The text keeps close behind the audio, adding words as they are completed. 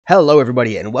Hello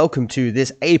everybody and welcome to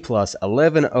this A+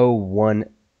 1101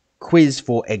 quiz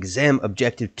for exam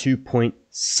objective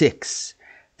 2.6. I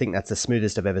think that's the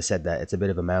smoothest I've ever said that. It's a bit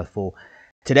of a mouthful.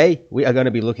 Today we are going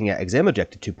to be looking at exam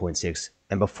objective 2.6,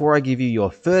 and before I give you your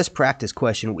first practice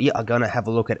question, we are going to have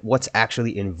a look at what's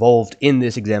actually involved in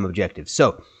this exam objective.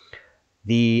 So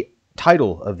the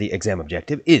title of the exam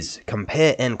objective is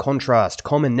Compare and Contrast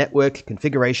Common Network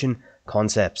Configuration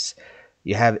Concepts.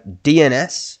 You have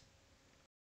DNS.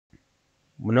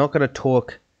 We're not going to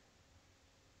talk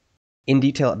in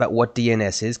detail about what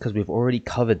DNS is because we've already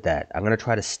covered that. I'm going to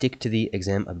try to stick to the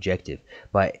exam objective,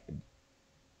 but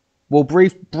we'll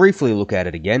briefly look at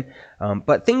it again.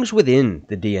 But things within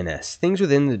the DNS, things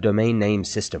within the domain name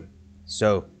system.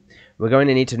 So we're going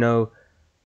to need to know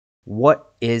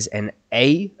what is an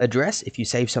A address. If you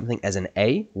save something as an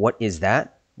A, what is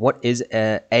that? What is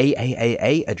a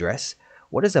AAA address?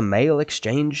 What is a mail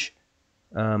exchange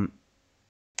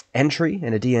entry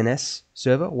in a DNS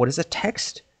server? What is a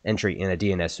text entry in a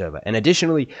DNS server? And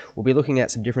additionally, we'll be looking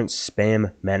at some different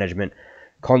spam management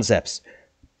concepts.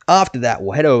 After that,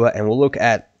 we'll head over and we'll look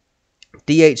at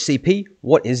DHCP.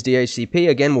 What is DHCP?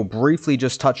 Again, we'll briefly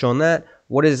just touch on that.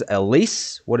 What is a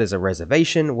lease? What is a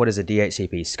reservation? What is a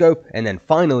DHCP scope? And then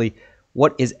finally,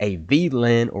 what is a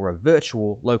VLAN or a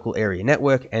virtual local area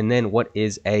network? And then what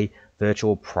is a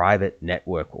virtual private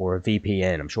network or a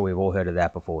VPN? I'm sure we've all heard of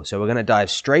that before. So we're going to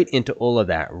dive straight into all of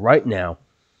that right now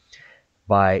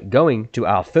by going to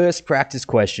our first practice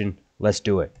question. Let's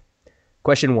do it.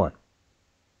 Question 1.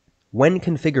 When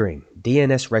configuring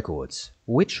DNS records,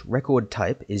 which record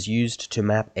type is used to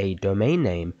map a domain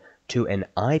name to an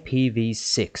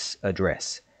IPv6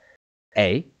 address?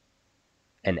 A,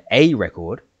 an A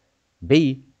record.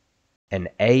 B, an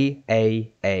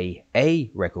AAAA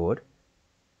record.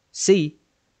 C,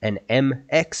 an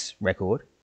MX record.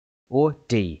 Or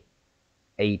D,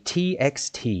 a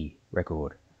TXT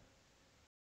record.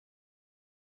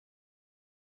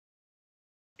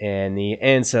 And the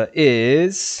answer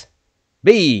is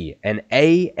B, an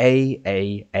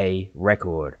AAAA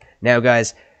record. Now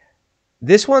guys,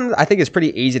 this one I think is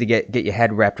pretty easy to get your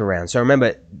head wrapped around. So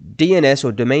remember, DNS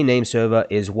or domain name server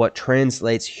is what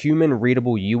translates human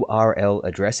readable URL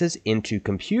addresses into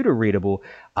computer readable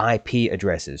IP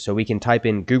addresses. So we can type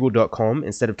in google.com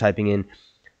instead of typing in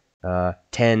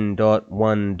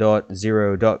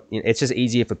 10.1.0. It's just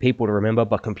easier for people to remember,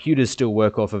 but computers still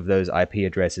work off of those IP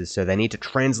addresses, so they need to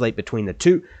translate between the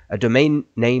two. A domain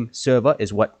name server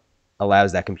is what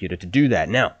allows that computer to do that.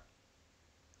 Now,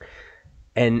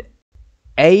 an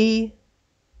AAAA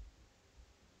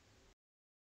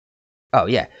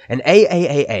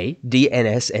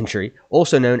DNS entry,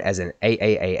 also known as an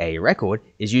AAAA record,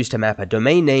 is used to map a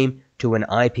domain name to an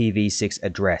IPv6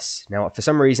 address. Now, for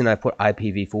some reason, I put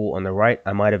IPv4 on the right.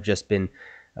 I might have just been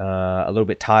a little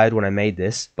bit tired when I made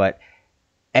this, but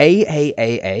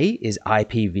AAAA is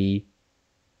IPv6,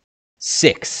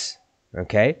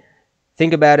 okay?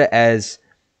 Think about it as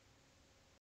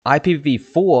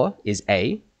IPv4 is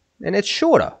A, and it's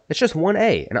shorter. It's just one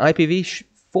A, and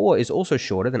IPv4 is also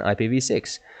shorter than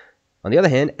IPv6. On the other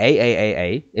hand,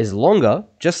 AAAA is longer,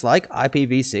 just like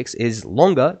IPv6 is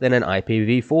longer than an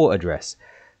IPv4 address.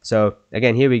 So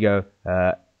again, here we go.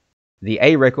 The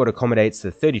A record accommodates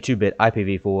the 32-bit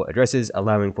IPv4 addresses,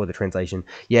 allowing for the translation.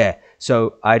 Yeah,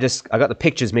 so I got the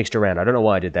pictures mixed around. I don't know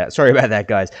why I did that. Sorry about that,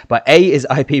 guys. But A is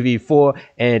IPv4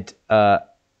 and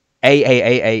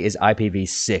AAAA is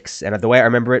IPv6. And the way I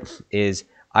remember it is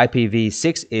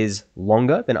IPv6 is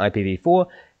longer than IPv4,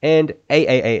 and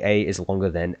AAAA is longer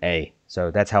than A. So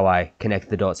that's how I connect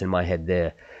the dots in my head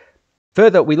there.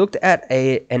 Further, we looked at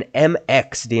an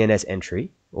MX DNS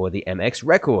entry, or the MX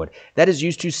record, that is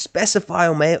used to specify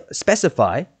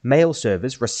mail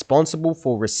servers responsible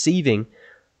for receiving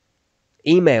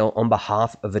email on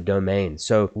behalf of a domain.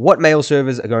 So what mail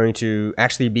servers are going to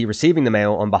actually be receiving the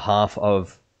mail on behalf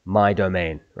of my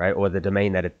domain, right? Or the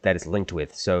domain that it's linked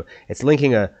with. So it's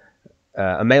linking a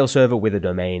mail server with a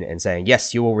domain and saying,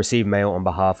 yes, you will receive mail on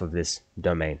behalf of this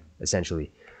domain, essentially.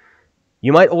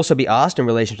 You might also be asked in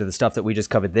relation to the stuff that we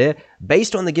just covered there,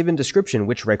 based on the given description,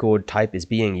 which record type is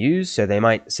being used. So they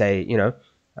might say, you know,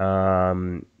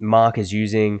 Mark is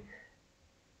using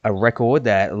a record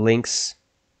that links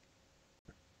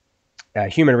a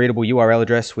human readable URL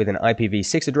address with an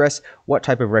IPv6 address. What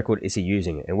type of record is he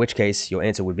using? In which case, your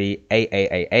answer would be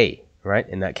AAAA, right?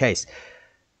 In that case.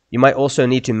 You might also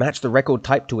need to match the record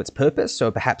type to its purpose.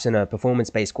 So perhaps in a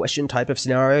performance-based question type of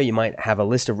scenario, you might have a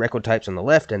list of record types on the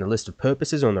left and a list of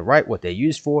purposes on the right, what they're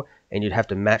used for, and you'd have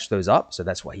to match those up. So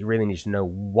that's why you really need to know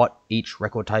what each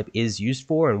record type is used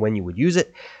for and when you would use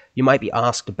it. You might be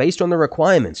asked, based on the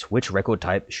requirements, which record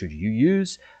type should you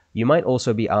use? You might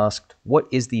also be asked, what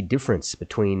is the difference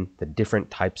between the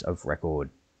different types of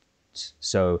records?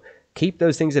 So keep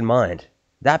those things in mind.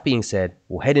 That being said,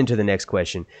 we'll head into the next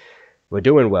question. We're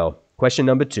doing well. Question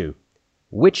number 2.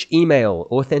 Which email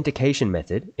authentication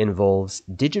method involves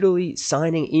digitally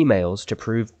signing emails to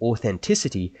prove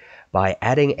authenticity by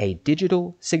adding a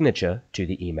digital signature to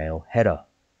the email header?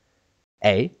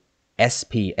 A.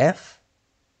 SPF,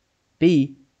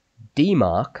 B.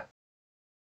 DMARC,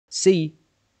 C.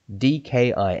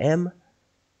 DKIM,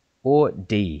 or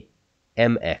D.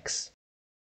 MX?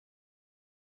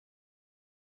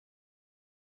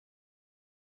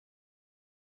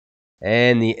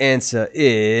 And the answer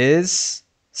is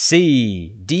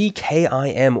C.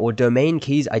 DKIM, or Domain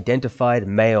Keys Identified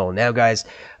Mail. Now, guys,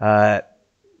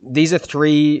 these are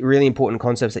 3 really important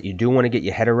concepts that you do want to get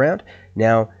your head around.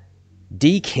 Now,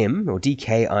 DKIM, or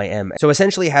DKIM. So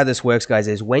essentially how this works, guys,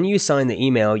 is when you sign the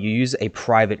email, you use a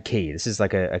private key. This is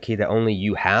like a key that only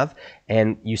you have,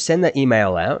 and you send that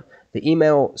email out. The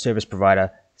email service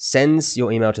provider sends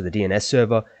your email to the DNS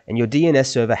server, and your DNS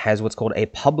server has what's called a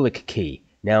public key.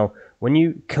 Now, when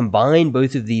you combine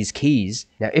both of these keys,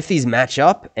 now if these match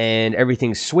up and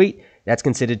everything's sweet, that's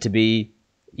considered to be,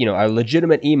 you know, a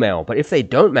legitimate email. But if they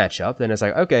don't match up, then it's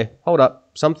like, okay, hold up,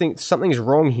 something's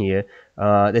wrong here.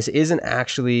 This isn't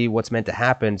actually what's meant to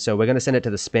happen, so we're going to send it to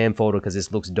the spam folder because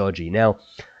this looks dodgy. Now,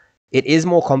 it is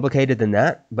more complicated than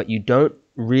that, but you don't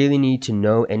really need to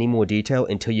know any more detail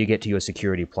until you get to your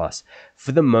Security Plus.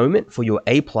 For the moment, for your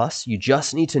A+, you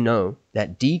just need to know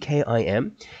that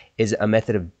DKIM is a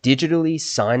method of digitally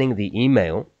signing the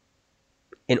email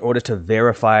in order to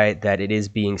verify that it is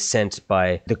being sent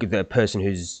by the person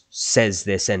who says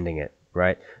they're sending it,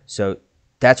 right? So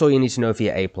that's all you need to know for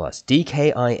your A+.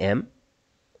 DKIM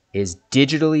is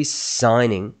digitally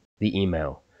signing the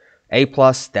email. A+,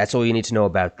 that's all you need to know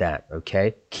about that,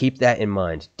 okay? Keep that in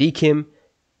mind. DKIM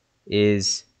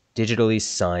is digitally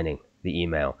signing the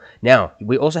email. Now,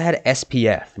 we also had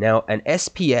SPF. Now, an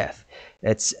SPF,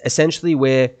 it's essentially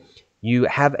where you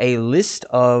have a list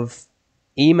of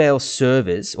email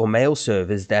servers or mail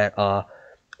servers that are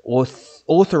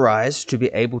authorized to be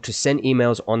able to send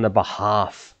emails on the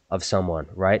behalf of someone,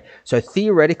 right? So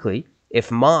theoretically,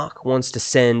 if Mark wants to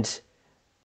send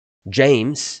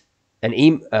James an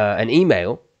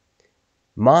email,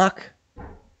 Mark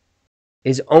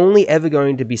is only ever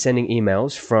going to be sending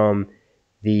emails from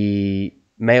the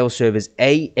mail servers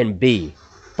A and B.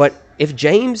 But if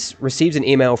James receives an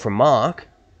email from Mark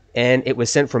and it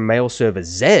was sent from mail server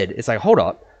Z, it's like, hold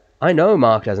up, I know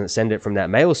Mark doesn't send it from that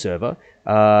mail server.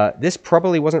 This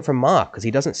probably wasn't from Mark because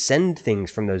he doesn't send things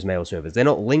from those mail servers. They're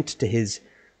not linked to his.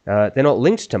 They're not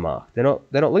linked to Mark. They're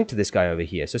not linked to this guy over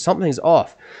here. So something's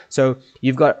off. So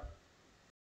you've got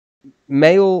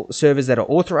mail servers that are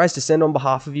authorized to send on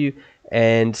behalf of you,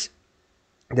 and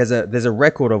there's a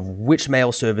record of which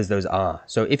mail servers those are.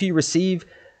 So if you receive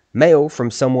mail from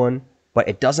someone but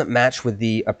it doesn't match with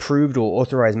the approved or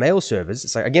authorized mail servers,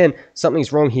 it's like, again,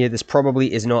 something's wrong here. This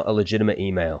probably is not a legitimate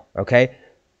email, okay?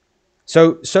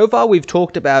 So far we've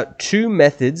talked about 2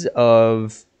 methods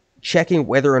of checking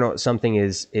whether or not something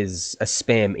is a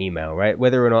spam email, right?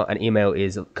 Whether or not an email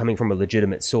is coming from a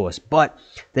legitimate source. But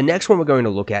the next one we're going to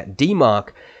look at,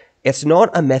 DMARC, it's not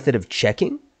a method of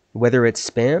checking whether it's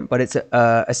spam, but it's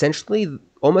essentially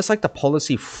almost like the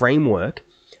policy framework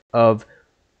of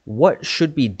what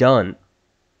should be done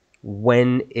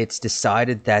when it's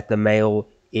decided that the mail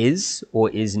is or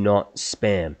is not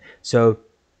spam. So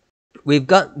we've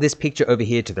got this picture over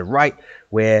here to the right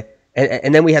where,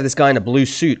 and then we have this guy in a blue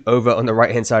suit over on the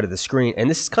right-hand side of the screen, and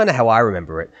this is kind of how I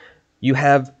remember it. You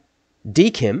have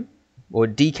DKIM, or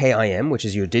DKIM, which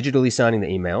is you're digitally signing the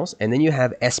emails, and then you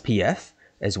have SPF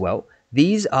as well.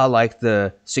 These are like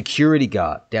the security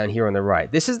guard down here on the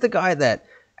right. This is the guy that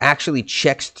actually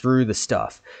checks through the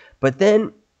stuff. But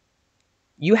then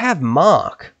you have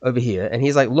Mark over here, and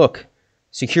he's like, look,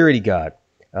 security guard,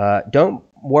 don't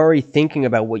worry thinking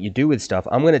about what you do with stuff.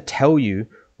 I'm going to tell you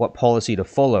what policy to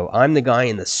follow. I'm the guy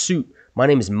in the suit. My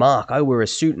name is Mark. I wear a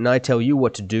suit, and I tell you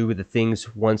what to do with the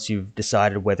things once you've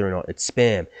decided whether or not it's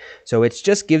spam. So it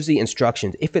just gives the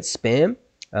instructions. If it's spam,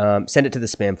 send it to the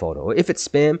spam folder. Or if it's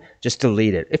spam, just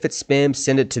delete it. If it's spam,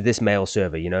 send it to this mail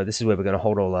server. You know, this is where we're going to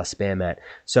hold all our spam at.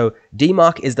 So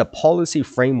DMARC is the policy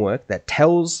framework that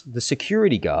tells the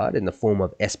security guard in the form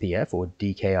of SPF or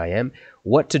DKIM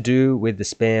what to do with the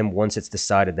spam once it's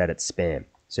decided that it's spam.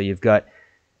 So you've got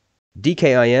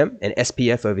DKIM and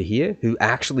SPF over here who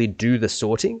actually do the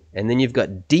sorting. And then you've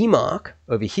got DMARC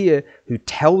over here who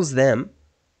tells them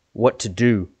what to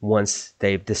do once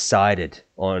they've decided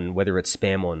on whether it's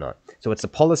spam or not. So it's a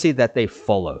policy that they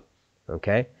follow.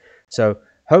 Okay, so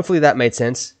hopefully that made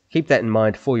sense. Keep that in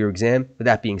mind for your exam. With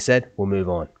that being said, we'll move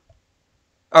on.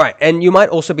 All right, and you might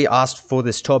also be asked for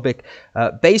this topic,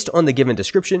 based on the given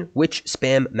description, which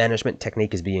spam management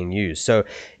technique is being used. So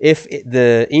if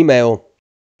the email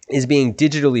is being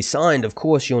digitally signed, of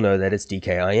course you'll know that it's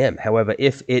DKIM. However,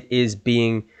 if it is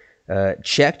being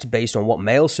checked based on what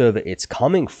mail server it's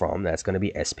coming from, that's going to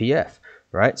be SPF,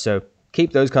 right? So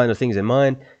keep those kind of things in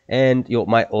mind, and you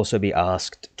might also be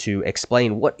asked to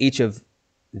explain what each of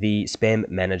the spam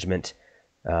management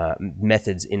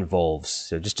methods involves.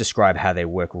 So just describe how they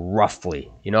work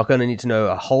roughly. You're not going to need to know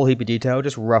a whole heap of detail,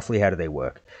 just roughly how do they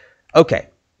work. Okay,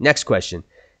 next question.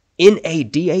 In a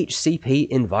DHCP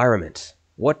environment,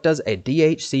 what does a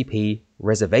DHCP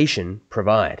reservation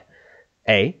provide?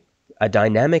 A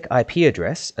dynamic IP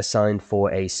address assigned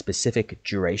for a specific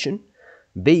duration.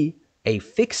 B, a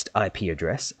fixed IP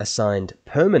address assigned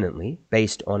permanently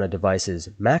based on a device's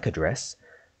MAC address.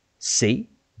 C,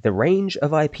 the range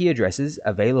of IP addresses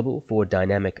available for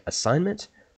dynamic assignment.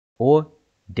 Or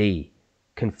D,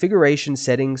 configuration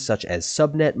settings such as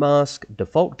subnet mask,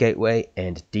 default gateway,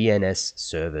 and DNS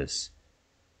servers.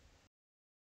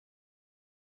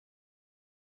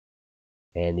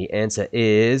 And the answer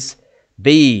is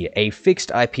B, a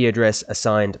fixed IP address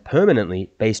assigned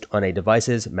permanently based on a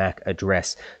device's MAC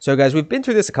address. So guys, we've been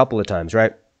through this a couple of times,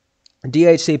 right?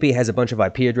 DHCP has a bunch of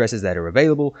IP addresses that are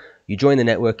available. You join the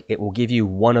network, it will give you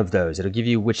one of those. It'll give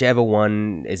you whichever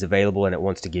one is available and it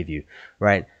wants to give you,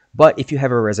 right? But if you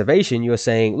have a reservation, you're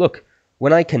saying, look,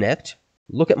 when I connect,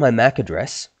 look at my MAC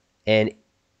address and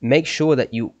make sure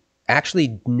that you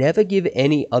actually never give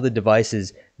any other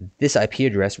devices this IP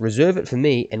address, reserve it for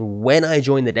me, and when I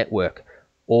join the network,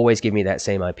 always give me that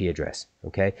same IP address,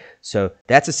 okay? So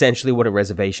that's essentially what a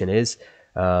reservation is.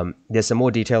 There's some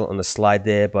more detail on the slide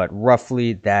there, but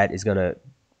roughly that is going to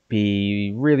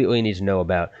be really all you need to know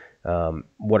about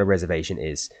what a reservation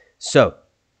is. So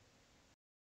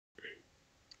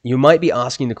you might be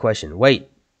asking the question, wait,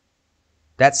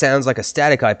 that sounds like a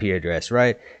static IP address,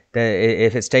 right?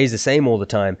 If it stays the same all the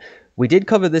time. We did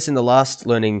cover this in the last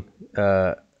learning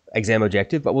exam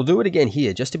objective, but we'll do it again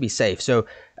here just to be safe. So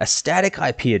a static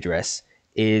IP address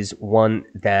is one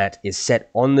that is set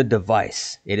on the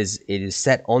device. It is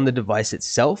set on the device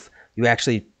itself. You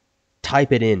actually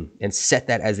type it in and set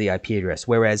that as the IP address.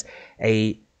 Whereas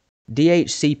a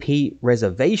DHCP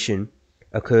reservation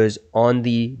occurs on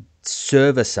the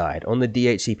server side, on the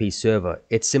DHCP server.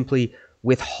 It's simply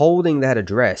withholding that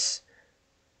address,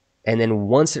 and then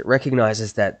once it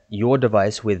recognizes that your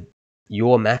device with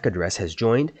your MAC address has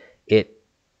joined, it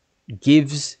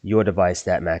gives your device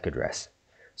that MAC address.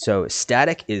 So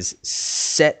static is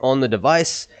set on the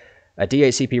device. A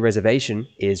DHCP reservation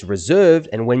is reserved,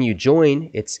 and when you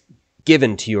join, it's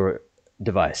given to your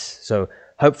device. So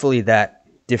hopefully that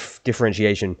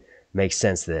differentiation makes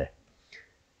sense there.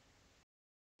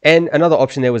 And another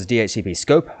option there was DHCP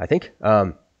scope, I think.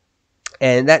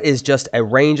 And that is just a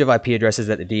range of IP addresses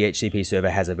that the DHCP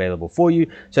server has available for you.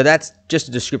 So that's just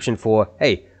a description for,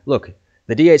 hey, look,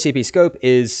 the DHCP scope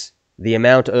is the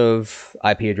amount of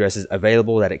IP addresses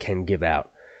available that it can give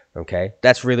out. Okay,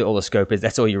 that's really all the scope is.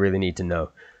 That's all you really need to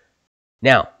know.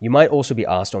 Now, you might also be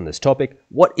asked on this topic,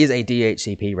 what is a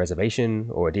DHCP reservation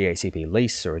or a DHCP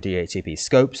lease or a DHCP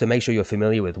scope? So make sure you're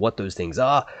familiar with what those things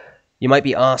are. You might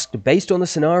be asked, based on the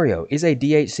scenario, is a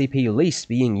DHCP lease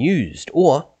being used,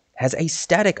 or has a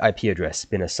static IP address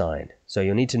been assigned? So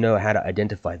you'll need to know how to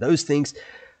identify those things.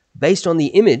 Based on the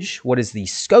image, what is the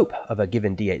scope of a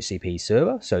given DHCP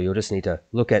server? So you'll just need to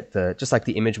look at just like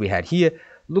the image we had here,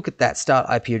 look at that start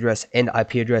IP address, end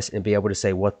IP address, and be able to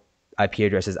say what IP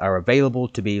addresses are available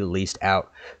to be leased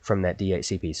out from that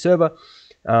DHCP server.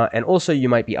 And also you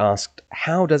might be asked,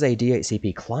 how does a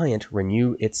DHCP client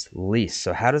renew its lease?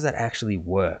 So how does that actually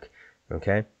work?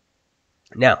 Okay.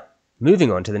 Now,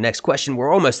 moving on to the next question.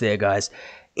 We're almost there, guys.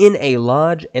 In a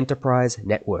large enterprise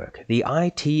network, the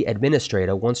IT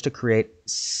administrator wants to create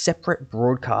separate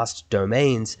broadcast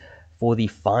domains for the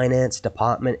finance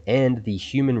department and the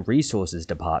human resources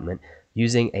department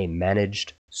using a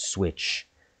managed switch.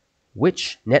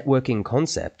 Which networking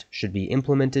concept should be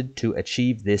implemented to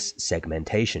achieve this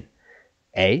segmentation?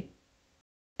 A,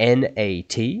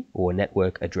 NAT, or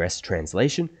Network Address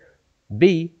Translation.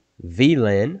 B,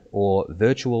 VLAN, or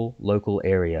Virtual Local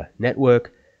Area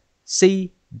Network.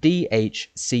 C,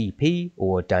 DHCP,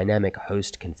 or Dynamic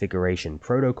Host Configuration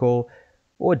Protocol.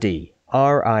 Or D,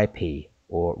 RIP,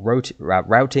 or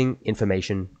Routing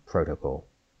Information Protocol.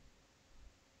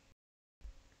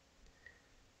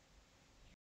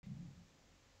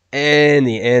 And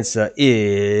the answer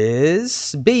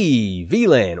is B,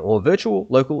 VLAN, or Virtual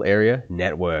Local Area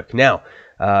Network. Now,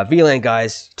 VLAN,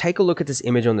 guys, take a look at this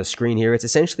image on the screen here. It's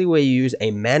essentially where you use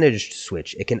a managed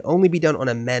switch. It can only be done on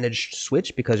a managed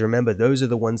switch because, remember, those are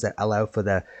the ones that allow for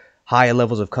the higher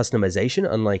levels of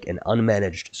customization, unlike an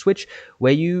unmanaged switch,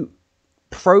 where you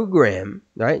program,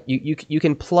 right? You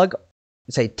can plug,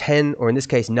 say, 10, or in this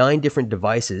case, 9 different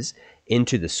devices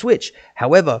into the switch.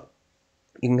 However,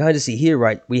 you can kind of see here,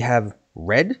 right, we have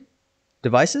red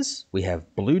devices, we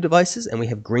have blue devices, and we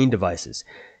have green devices.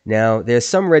 Now, there's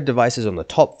some red devices on the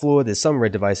top floor, there's some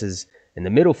red devices in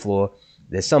the middle floor,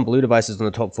 there's some blue devices on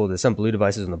the top floor, there's some blue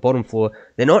devices on the bottom floor.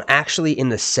 They're not actually in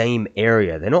the same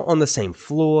area, they're not on the same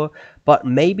floor, but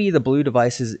maybe the blue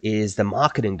devices is the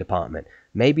marketing department.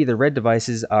 Maybe the red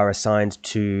devices are assigned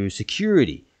to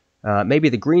security. Maybe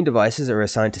the green devices are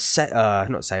assigned to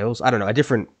not sales, I don't know, a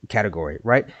different category,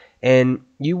 right? And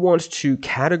you want to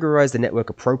categorize the network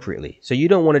appropriately. So you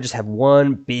don't want to just have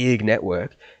one big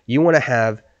network. You want to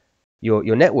have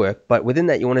your network, but within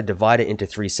that, you want to divide it into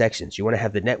 3 sections. You want to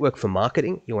have the network for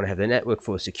marketing, you want to have the network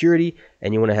for security,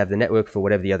 and you want to have the network for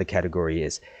whatever the other category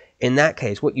is. In that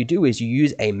case, what you do is you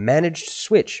use a managed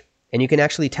switch, and you can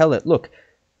actually tell it, look,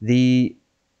 the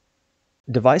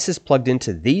devices plugged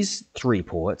into these 3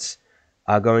 ports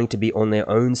are going to be on their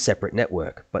own separate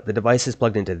network, but the devices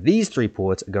plugged into these 3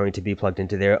 ports are going to be plugged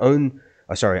into their own,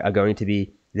 are going to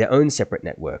be their own separate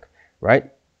network,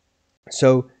 right?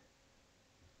 So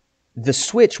the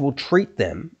switch will treat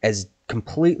them as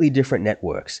completely different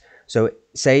networks. So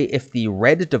say if the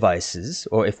red devices,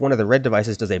 or if one of the red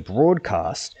devices does a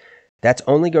broadcast, that's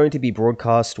only going to be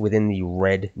broadcast within the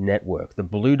red network. The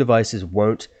blue devices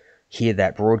won't hear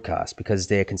that broadcast because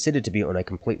they're considered to be on a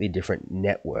completely different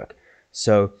network.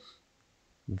 So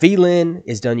VLAN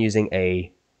is done using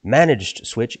a managed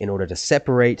switch in order to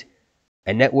separate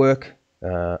a network.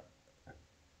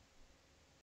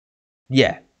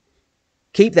 Yeah,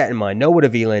 keep that in mind. Know what a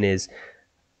VLAN is.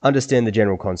 Understand the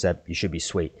general concept. You should be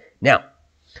sweet. Now,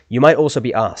 you might also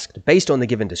be asked, based on the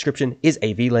given description, is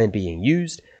a VLAN being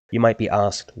used? You might be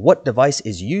asked, what device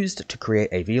is used to create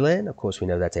a VLAN? Of course, we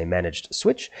know that's a managed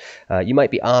switch. You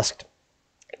might be asked,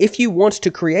 if you want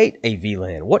to create a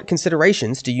VLAN, what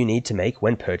considerations do you need to make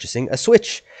when purchasing a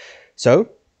switch? So,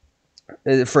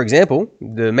 for example,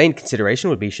 the main consideration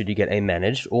would be, should you get a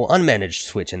managed or unmanaged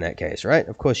switch in that case, right?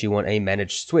 Of course, you want a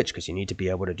managed switch because you need to be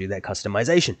able to do that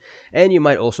customization. And you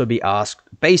might also be asked,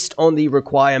 based on the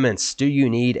requirements, do you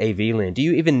need a VLAN? Do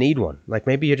you even need one? Like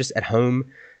maybe you're just at home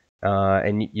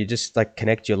and you just like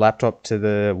connect your laptop to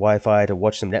the Wi-Fi to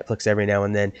watch some Netflix every now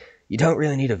and then. You don't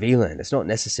really need a VLAN. It's not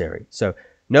necessary. So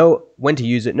know when to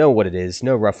use it, know what it is,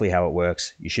 know roughly how it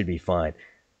works. You should be fine.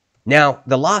 Now,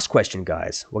 the last question,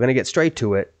 guys, we're going to get straight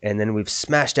to it, and then we've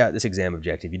smashed out this exam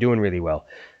objective. You're doing really well.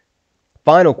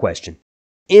 Final question.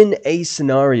 In a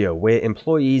scenario where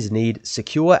employees need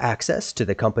secure access to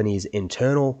the company's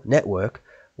internal network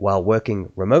while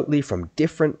working remotely from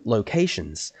different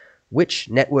locations, which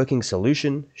networking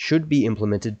solution should be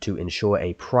implemented to ensure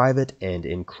a private and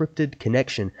encrypted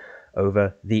connection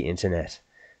over the internet?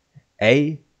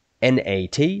 A,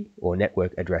 NAT, or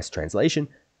Network Address Translation.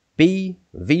 B,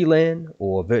 VLAN,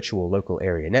 or Virtual Local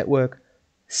Area Network.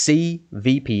 C,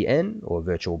 VPN, or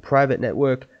Virtual Private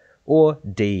Network. Or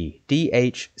D,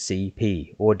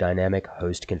 DHCP, or Dynamic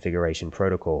Host Configuration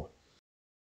Protocol.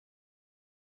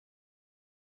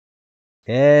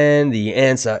 And the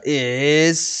answer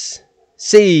is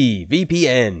C,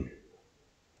 VPN.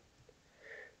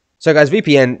 So guys,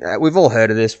 VPN, we've all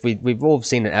heard of this. We've all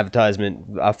seen an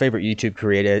advertisement. Our favorite YouTube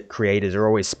creators are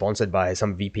always sponsored by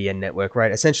some VPN network,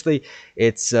 right? Essentially,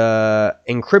 it's an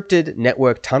encrypted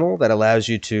network tunnel that allows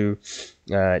you to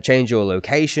change your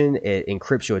location. It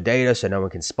encrypts your data so no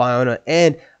one can spy on it.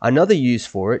 And another use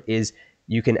for it is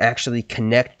you can actually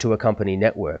connect to a company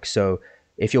network. So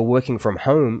if you're working from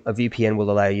home, a VPN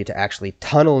will allow you to actually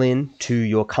tunnel in to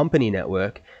your company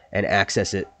network and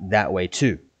access it that way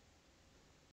too.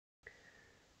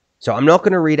 So I'm not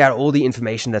going to read out all the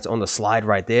information that's on the slide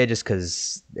right there just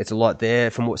because it's a lot there.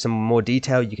 For some more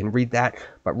detail, you can read that.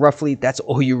 But roughly, that's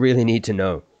all you really need to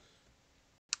know.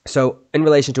 So in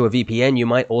relation to a VPN, you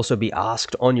might also be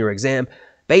asked on your exam,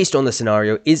 based on the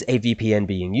scenario, is a VPN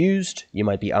being used? You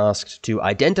might be asked to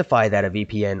identify that a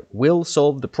VPN will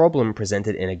solve the problem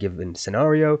presented in a given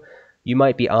scenario. You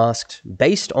might be asked,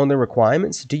 based on the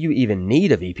requirements, do you even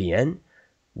need a VPN?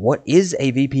 What is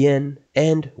a VPN,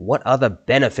 and what are the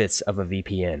benefits of a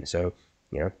VPN? So,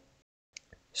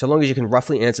 so long as you can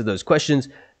roughly answer those questions,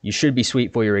 you should be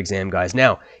sweet for your exam, guys.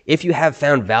 Now, if you have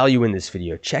found value in this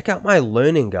video, check out my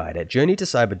learning guide at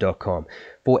journeytocyber.com.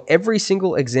 For every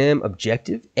single exam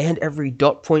objective and every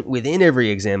dot point within every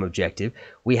exam objective,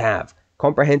 we have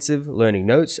comprehensive learning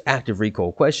notes, active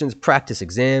recall questions, practice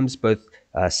exams, both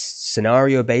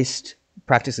scenario-based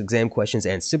practice exam questions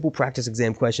and simple practice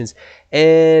exam questions,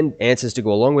 and answers to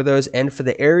go along with those. And for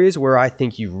the areas where I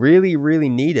think you really, really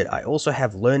need it, I also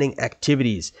have learning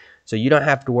activities. So you don't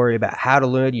have to worry about how to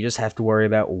learn, you just have to worry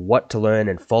about what to learn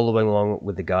and following along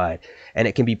with the guide. And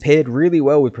it can be paired really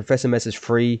well with Professor Mess's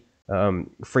free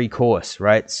course,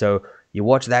 right? So you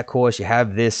watch that course, you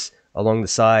have this along the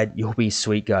side, you'll be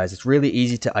sweet, guys. It's really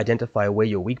easy to identify where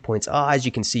your weak points are. As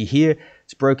you can see here,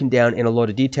 it's broken down in a lot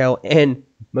of detail, and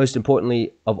most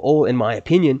importantly of all, in my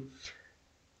opinion,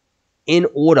 in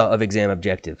order of exam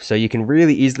objective. So you can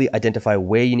really easily identify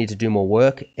where you need to do more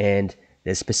work, and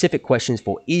there's specific questions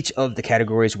for each of the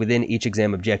categories within each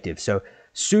exam objective. So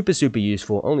super, super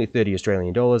useful, only 30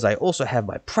 Australian dollars. I also have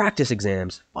my practice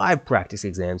exams, 5 practice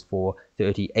exams for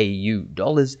 30 AU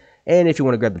dollars. And if you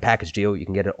want to grab the package deal, you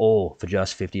can get it all for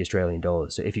just 50 Australian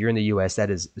dollars. So if you're in the US, that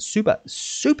is super,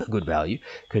 super good value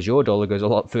because your dollar goes a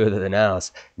lot further than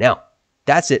ours. Now,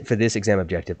 that's it for this exam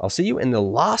objective. I'll see you in the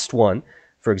last one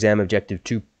for exam objective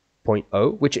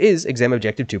 2.0, which is exam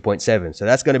objective 2.7. So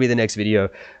that's going to be the next video.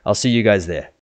 I'll see you guys there.